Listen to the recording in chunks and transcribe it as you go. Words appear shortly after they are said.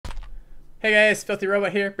Hey guys,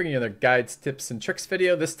 FilthyRobot here, bringing you another guides, tips, and tricks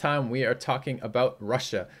video. This time we are talking about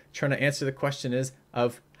Russia. Trying to answer the question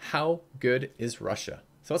of how good is Russia?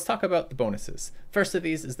 So let's talk about the bonuses. First of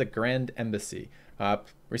these is the Grand Embassy.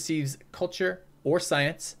 Receives culture or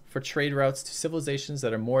science for trade routes to civilizations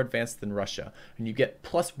that are more advanced than Russia. And you get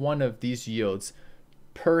 +1 of these yields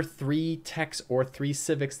per 3 techs or 3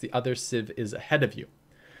 civics the other civ is ahead of you.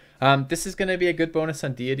 This is going to be a good bonus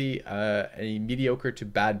on deity, a mediocre to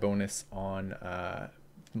bad bonus on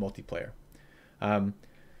multiplayer.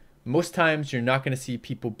 Most times you're not going to see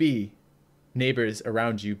people be neighbors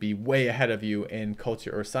around you be way ahead of you in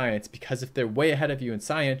culture or science, because if they're way ahead of you in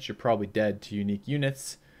science, you're probably dead to unique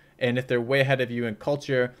units. And if they're way ahead of you in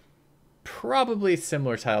culture, probably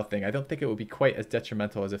similar tile thing. I don't think it would be quite as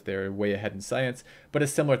detrimental as if they're way ahead in science, but a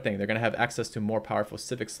similar thing. They're going to have access to more powerful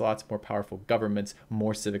civic slots, more powerful governments,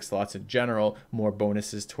 more civic slots in general, more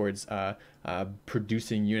bonuses towards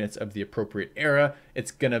producing units of the appropriate era.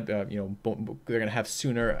 It's going to, they're going to have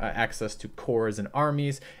sooner access to corps and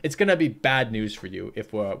armies. It's going to be bad news for you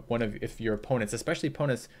if if your opponents, especially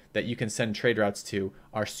opponents that you can send trade routes to,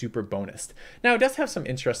 are super bonused. Now, it does have some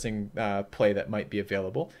interesting play that might be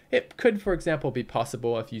available. It could, for example, be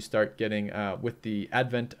possible if you start getting, with the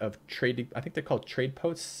advent of trading, I think they're called trade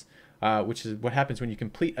posts, which is what happens when you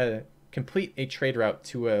complete a trade route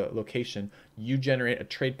to a location. You generate a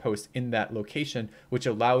trade post in that location, which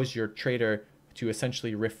allows your trader to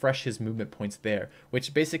essentially refresh his movement points there,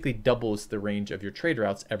 which basically doubles the range of your trade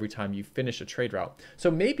routes every time you finish a trade route.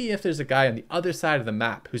 So maybe if there's a guy on the other side of the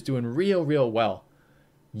map who's doing real well,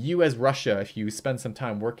 you as Russia, if you spend some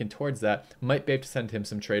time working towards that, might be able to send him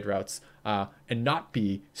some trade routes and not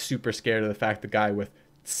be super scared of the fact the guy with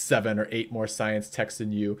 7 or 8 more science techs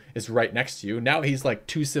than you is right next to you. Now he's like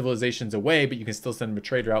 2 civilizations away, but you can still send him a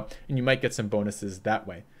trade route and you might get some bonuses that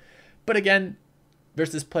way. But again,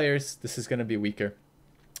 versus players, this is going to be weaker.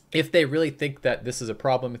 If they really think that this is a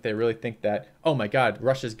problem, if they really think that, oh my god,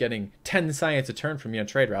 Russia's getting 10 science a turn from me on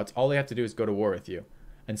trade routes, all they have to do is go to war with you.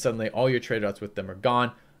 And suddenly all your trade routes with them are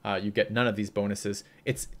gone. You get none of these bonuses.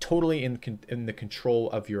 It's totally in the control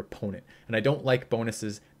of your opponent. And I don't like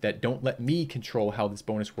bonuses that don't let me control how this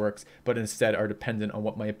bonus works, but instead are dependent on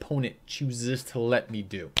what my opponent chooses to let me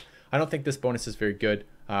do. I don't think this bonus is very good.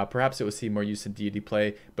 Perhaps it will see more use in deity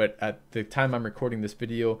play, but at the time I'm recording this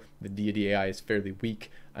video, the deity AI is fairly weak,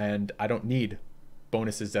 and I don't need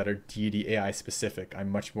bonuses that are deity AI specific. I'm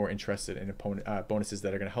much more interested in bonuses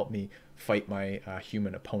that are going to help me fight my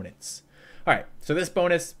human opponents. All right, so this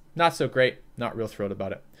bonus, not so great, not real thrilled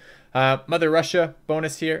about it. Mother Russia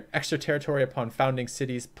bonus here, extra territory upon founding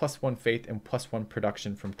cities, +1 faith and +1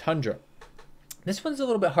 production from tundra. This one's a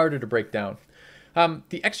little bit harder to break down.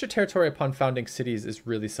 The extra territory upon founding cities is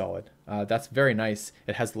really solid. That's very nice.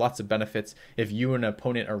 It has lots of benefits. If you and an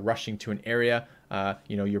opponent are rushing to an area,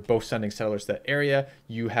 you're both sending settlers to that area,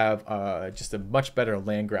 you have just a much better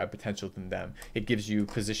land grab potential than them. It gives you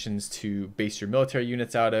positions to base your military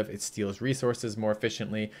units out of. It steals resources more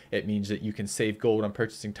efficiently. It means that you can save gold on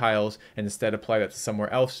purchasing tiles and instead apply that to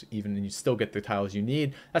somewhere else, even and you still get the tiles you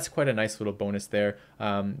need. That's quite a nice little bonus there.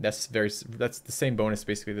 That's the same bonus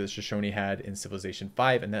basically that Shoshone had in Civilization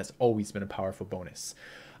 5, and that's always been a powerful bonus.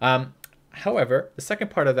 However, the second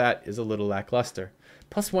part of that is a little lackluster.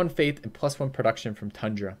 +1 faith and +1 production from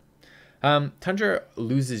tundra. Tundra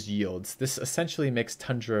loses yields. This essentially makes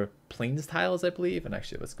tundra plains tiles, I believe. And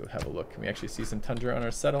actually, let's go have a look. Can we actually see some tundra on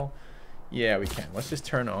our settle? Yeah, we can. Let's just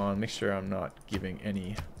turn on, make sure I'm not giving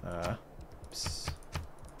any...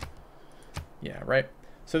 Yeah, right.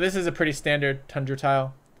 So this is a pretty standard tundra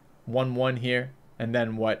tile. 1-1 here. And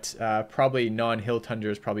then what probably non-hill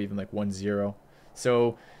tundra is probably even like 1-0.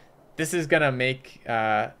 So this is going to make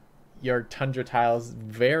your tundra tiles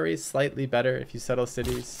very slightly better if you settle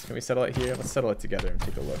cities. Can we settle it here? Let's settle it together and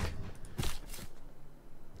take a look.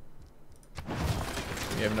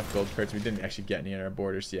 We have enough gold cards. We didn't actually get any in our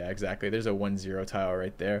borders. Yeah, exactly. There's a 1-0 tile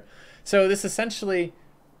right there. So this essentially,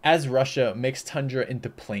 as Russia, makes tundra into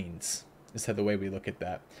plains. Is the way we look at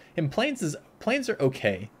that. And plains are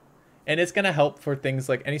okay. And it's going to help for things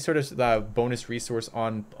like any sort of bonus resource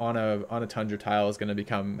on a tundra tile is going to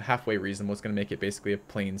become halfway reasonable. It's going to make it basically a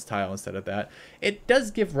plains tile instead of that. It does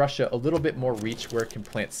give Russia a little bit more reach where it can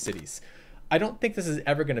plant cities. I don't think this is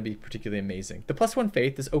ever going to be particularly amazing. The +1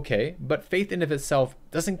 faith is okay, but faith in of itself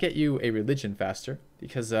doesn't get you a religion faster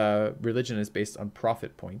because religion is based on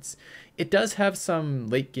profit points. It does have some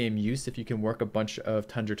late game use. If you can work a bunch of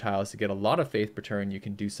tundra tiles to get a lot of faith per turn, you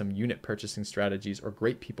can do some unit purchasing strategies or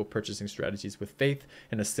great people purchasing strategies with faith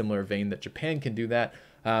in a similar vein that Japan can do that.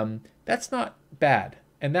 That's not bad.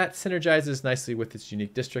 And that synergizes nicely with its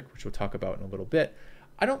unique district, which we'll talk about in a little bit.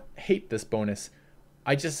 I don't hate this bonus.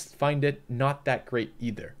 I just find it not that great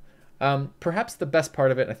either. Perhaps the best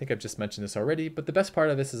part of it, I think I've just mentioned this already, but the best part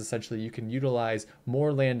of this is essentially you can utilize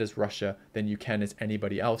more land as Russia than you can as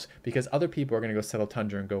anybody else, because other people are going to go settle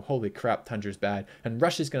Tundra and go, holy crap, Tundra's bad. And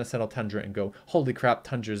Russia's going to settle Tundra and go, holy crap,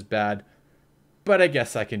 Tundra's bad. But I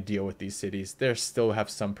guess I can deal with these cities. They still have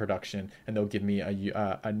some production, and they'll give me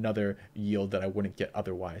another yield that I wouldn't get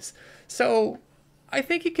otherwise. So I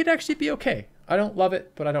think it could actually be okay. I don't love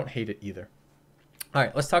it, but I don't hate it either. All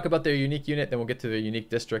right, let's talk about their unique unit, then we'll get to their unique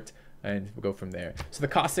district, and we'll go from there. So the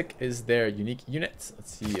Cossack is their unique unit.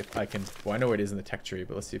 Let's see if I can, well, I know it is in the tech tree,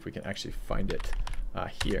 but let's see if we can actually find it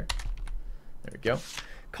here. There we go.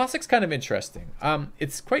 Cossack's kind of interesting.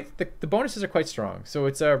 It's quite, the bonuses are quite strong. So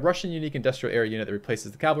it's a Russian unique industrial area unit that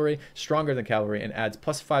replaces the cavalry, stronger than cavalry, and adds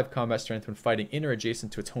 +5 combat strength when fighting in or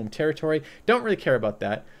adjacent to its home territory. Don't really care about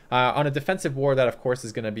that. On a defensive war, that of course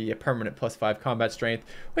is going to be a permanent +5 combat strength,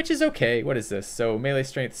 which is okay. What is this? So melee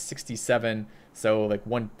strength 67. So like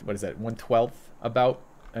what is that? 1/12 about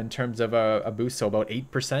in terms of a boost. So about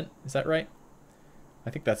 8%. Is that right? I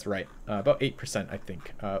think that's right. About 8%, I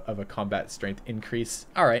think, of a combat strength increase.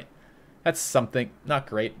 All right. That's something. Not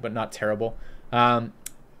great, but not terrible.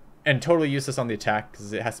 And totally useless on the attack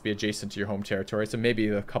because it has to be adjacent to your home territory. So maybe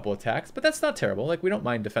a couple attacks, but that's not terrible. Like, we don't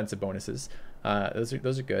mind defensive bonuses.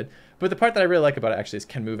 Those are good. But the part that I really like about it actually is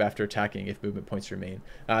can move after attacking if movement points remain.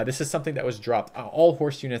 This is something that was dropped. All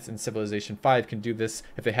horse units in Civilization 5 can do this.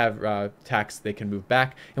 If they have attacks, they can move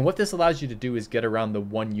back. And what this allows you to do is get around the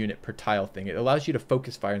 1 unit per tile thing. It allows you to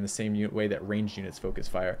focus fire in the same way that ranged units focus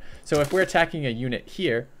fire. So if we're attacking a unit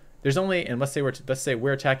here, there's only, and let's say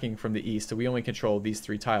we're attacking from the east, so we only control these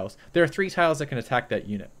 3 tiles. There are 3 tiles that can attack that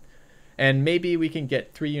unit. And maybe we can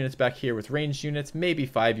get 3 units back here with ranged units, maybe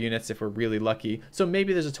 5 units if we're really lucky. So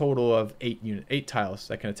maybe there's a total of 8 tiles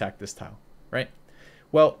that can attack this tile, right?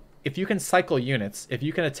 Well, if you can cycle units, if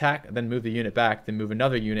you can attack, then move the unit back, then move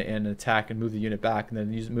another unit in and attack and move the unit back, and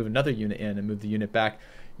then move another unit in and move the unit back,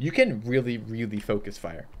 you can really, really focus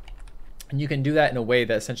fire. And you can do that in a way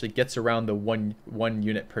that essentially gets around the one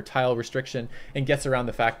unit per tile restriction and gets around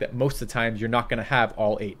the fact that most of the time you're not going to have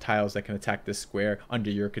all 8 tiles that can attack this square under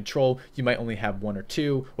your control. You might only have 1 or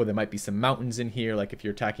 2, or there might be some mountains in here. Like if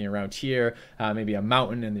you're attacking around here, maybe a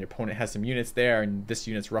mountain and the opponent has some units there and this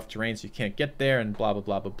unit's rough terrain so you can't get there and blah, blah,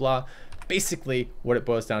 blah, blah, blah. Basically, what it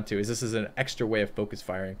boils down to is this is an extra way of focus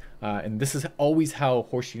firing. And this is always how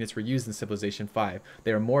horse units were used in Civilization 5.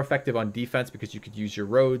 They are more effective on defense because you could use your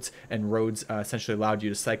roads, and roads essentially allowed you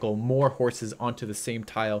to cycle more horses onto the same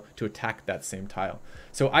tile to attack that same tile.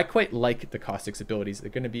 So I quite like the Cossack's abilities. They're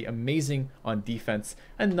going to be amazing on defense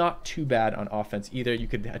and not too bad on offense either. You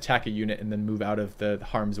could attack a unit and then move out of the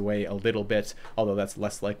harm's way a little bit, although that's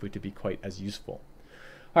less likely to be quite as useful.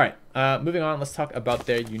 All right, moving on, let's talk about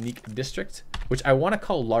their unique district, which I want to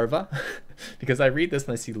call Larva because I read this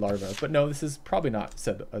and I see Larva, but no, this is probably not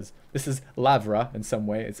said as, this is Lavra in some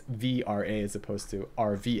way. It's VRA as opposed to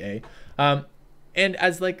RVA. And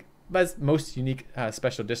as most unique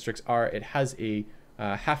special districts are, it has a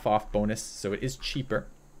half off bonus, so it is cheaper.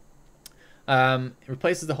 It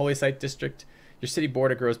replaces the Holy Site district. Your city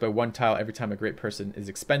border grows by 1 tile every time a great person is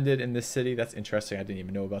expended in this city. That's interesting. I didn't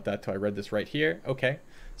even know about that till I read this right here. Okay,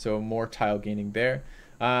 so more tile gaining there.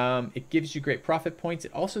 It gives you great profit points.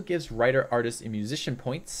 It also gives writer, artist, and musician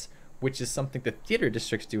points, which is something that theater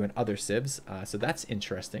districts do in other civs. So that's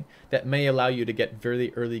interesting. That may allow you to get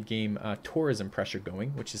very early game tourism pressure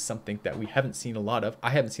going, which is something that we haven't seen a lot of. I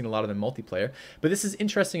haven't seen a lot of in multiplayer, but this is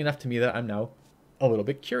interesting enough to me that I'm now a little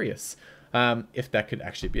bit curious. If that could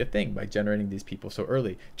actually be a thing by generating these people so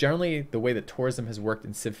early. Generally, the way that tourism has worked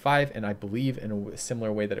in Civ 5, and I believe in a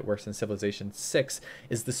similar way that it works in Civilization 6,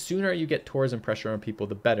 is the sooner you get tourism pressure on people,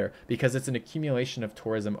 the better, because it's an accumulation of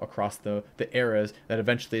tourism across the eras that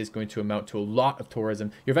eventually is going to amount to a lot of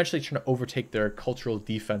tourism. You're eventually trying to overtake their cultural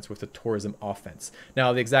defense with a tourism offense.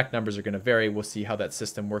 Now, the exact numbers are going to vary. We'll see how that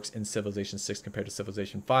system works in Civilization 6 compared to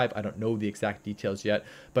Civilization 5. I don't know the exact details yet,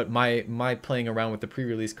 but my playing around with the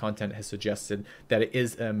pre-release content has suggested that it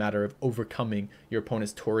is a matter of overcoming your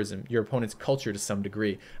opponent's tourism, your opponent's culture to some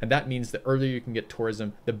degree. And that means the earlier you can get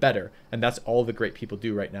tourism, the better. And that's all the great people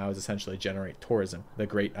do right now, is essentially generate tourism, the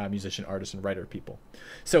great musician, artist, and writer people.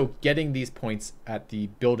 So getting these points at the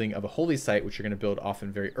building of a holy site, which you're going to build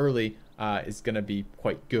often very early, is going to be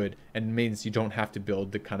quite good, and means you don't have to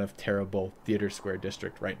build the kind of terrible theater square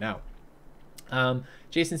district right now.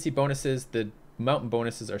 Adjacency bonuses, the mountain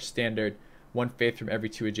bonuses are standard. 1 faith from every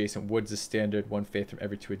 2 adjacent woods is standard. 1 faith from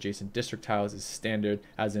every 2 adjacent district tiles is standard,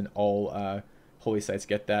 as in all holy sites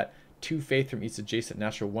get that. 2 faith from each adjacent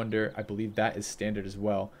natural wonder, I believe that is standard as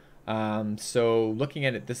well. So looking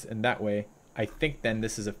at it this in that way, I think then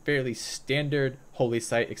this is a fairly standard holy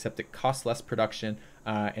site, except it costs less production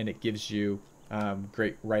and it gives you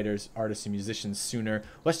great writers, artists, and musicians sooner.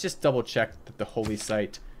 Let's just double check that the holy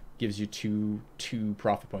site gives you two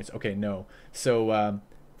profit points. Okay, no. So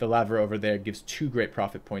the lava over there gives 2 great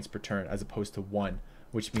profit points per turn as opposed to 1,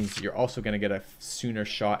 which means you're also going to get a sooner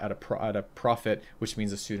shot at a profit, which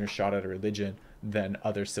means a sooner shot at a religion than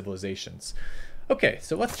other civilizations. Okay,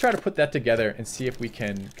 so let's try to put that together and see if we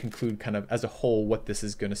can conclude kind of as a whole what this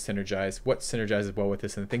is going to synergize, what synergizes well with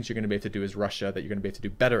this, and the things you're going to be able to do as Russia that you're going to be able to do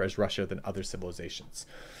better as Russia than other civilizations.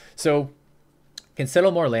 So you can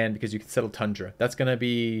settle more land because you can settle tundra. That's going to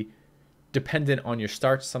be dependent on your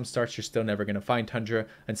starts. Some starts you're still never going to find tundra,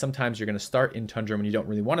 and sometimes you're going to start in tundra when you don't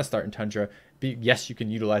really want to start in tundra. Yes, you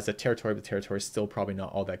can utilize that territory, but the territory is still probably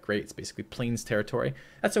not all that great. It's basically plains territory.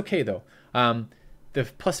 That's okay though. The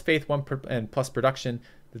plus faith and plus production,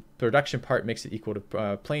 the production part makes it equal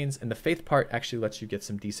to plains, and the faith part actually lets you get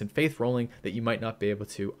some decent faith rolling that you might not be able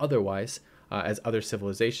to otherwise as other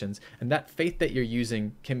civilizations. And that faith that you're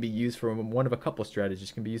using can be used for one of a couple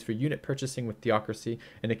strategies. It can be used for unit purchasing with theocracy,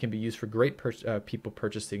 and it can be used for great people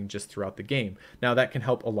purchasing just throughout the game. Now that can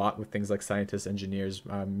help a lot with things like scientists, engineers,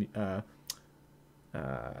 what's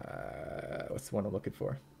the one I'm looking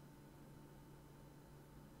for?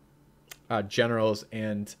 Generals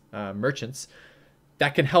and merchants.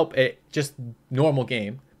 That can help a just normal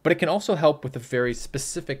game, but it can also help with a very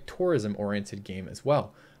specific tourism oriented game as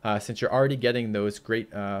well. Since you're already getting those great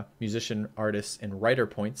musician, artists, and writer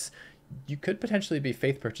points, you could potentially be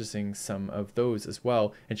faith purchasing some of those as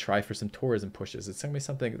well and try for some tourism pushes. It's going to be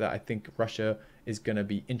something that I think Russia is going to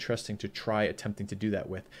be interesting to try attempting to do that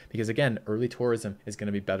with, because again, early tourism is going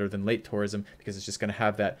to be better than late tourism because it's just going to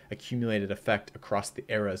have that accumulated effect across the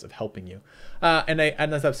eras of helping you. And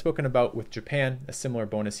as I've spoken about with Japan, a similar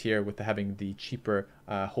bonus here with having the cheaper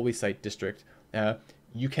holy site district,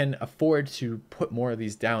 you can afford to put more of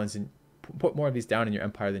these down in your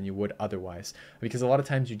empire than you would otherwise, because a lot of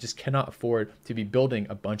times you just cannot afford to be building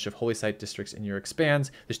a bunch of holy site districts in your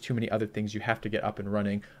expands. There's too many other things you have to get up and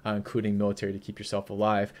running, including military to keep yourself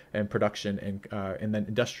alive, and production, and then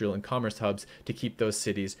industrial and commerce hubs to keep those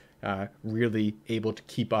cities really able to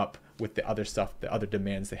keep up with the other stuff, the other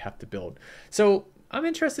demands they have to build. So I'm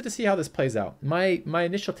interested to see how this plays out. My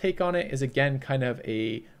initial take on it is, again, kind of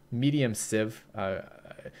a medium civ.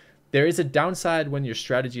 There is a downside when your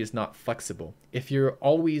strategy is not flexible. If you're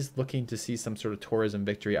always looking to see some sort of tourism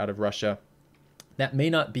victory out of Russia, that may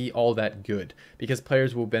not be all that good, because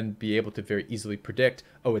players will then be able to very easily predict,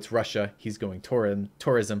 oh, it's Russia, he's going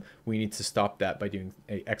tourism, we need to stop that by doing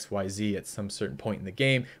a XYZ at some certain point in the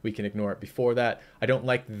game. We can ignore it before that. I don't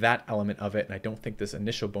like that element of it, and I don't think this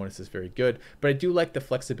initial bonus is very good, but I do like the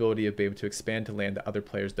flexibility of being able to expand to land that other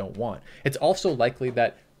players don't want. It's also likely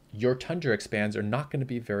that your tundra expands are not going to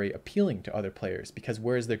be very appealing to other players, because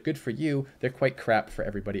whereas they're good for you, they're quite crap for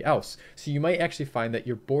everybody else. So you might actually find that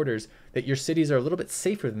your borders, that your cities are a little bit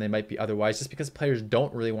safer than they might be otherwise, just because players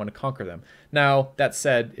don't really want to conquer them. Now, that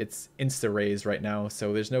said, it's insta-raise right now,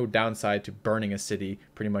 so there's no downside to burning a city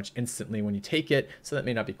pretty much instantly when you take it, so that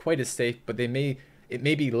may not be quite as safe, but it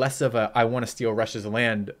may be less of a I want to steal Russia's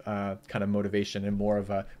land kind of motivation, and more of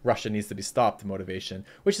a Russia needs to be stopped motivation,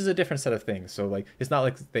 which is a different set of things. So like it's not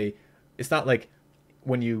like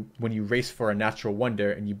when you race for a natural wonder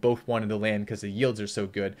and you both wanted the land because the yields are so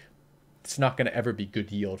good, it's not going to ever be good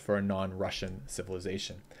yield for a non-Russian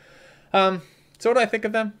civilization. So what do I think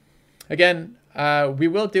of them? Again, we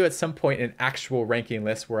will do at some point an actual ranking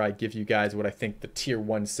list where I give you guys what I think the tier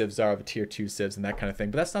 1 civs are, the tier 2 civs, and that kind of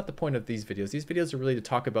thing. But that's not the point of these videos. These videos are really to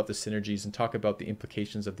talk about the synergies and talk about the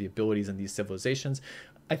implications of the abilities in these civilizations.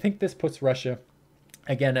 I think this puts Russia,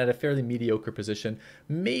 again, at a fairly mediocre position,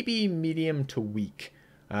 maybe medium to weak.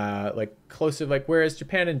 Like closer, like whereas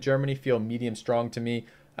Japan and Germany feel medium strong to me,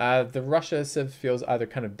 the Russia civ feels either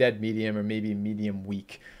kind of dead medium or maybe medium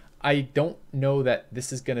weak. I don't know that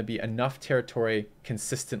this is going to be enough territory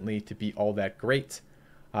consistently to be all that great.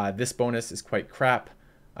 This bonus is quite crap.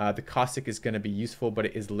 The caustic is going to be useful, but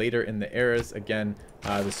it is later in the eras. Again,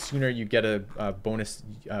 the sooner you get a bonus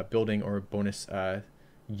building or a bonus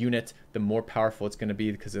unit, the more powerful it's going to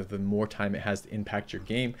be, because of the more time it has to impact your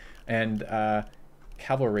game. And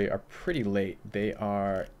cavalry are pretty late. They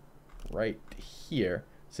are right here.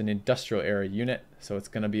 It's an industrial era unit, so it's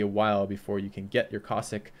going to be a while before you can get your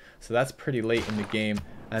Cossack. So that's pretty late in the game.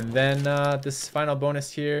 And then this final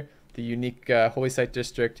bonus here, the unique Holy Site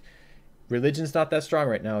District. Religion's not that strong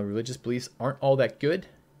right now. Religious beliefs aren't all that good.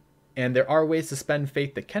 And there are ways to spend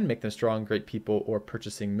faith that can make them strong, great people, or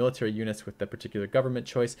purchasing military units with the particular government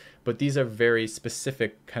choice. But these are very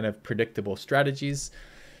specific, kind of predictable strategies.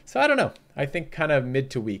 So I don't know. I think kind of mid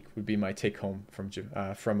to weak would be my take home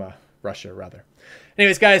from Russia, rather.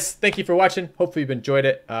 Anyways, guys, thank you for watching. Hopefully you've enjoyed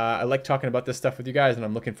it. I like talking about this stuff with you guys, and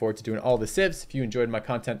I'm looking forward to doing all the civs. If you enjoyed my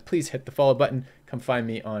content, please hit the follow button. Come find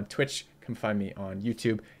me on Twitch. Come find me on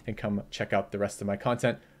YouTube, and come check out the rest of my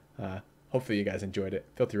content. Hopefully you guys enjoyed it.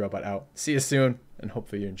 FilthyRobot out. See you soon, and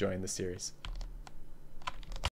hopefully you're enjoying the series.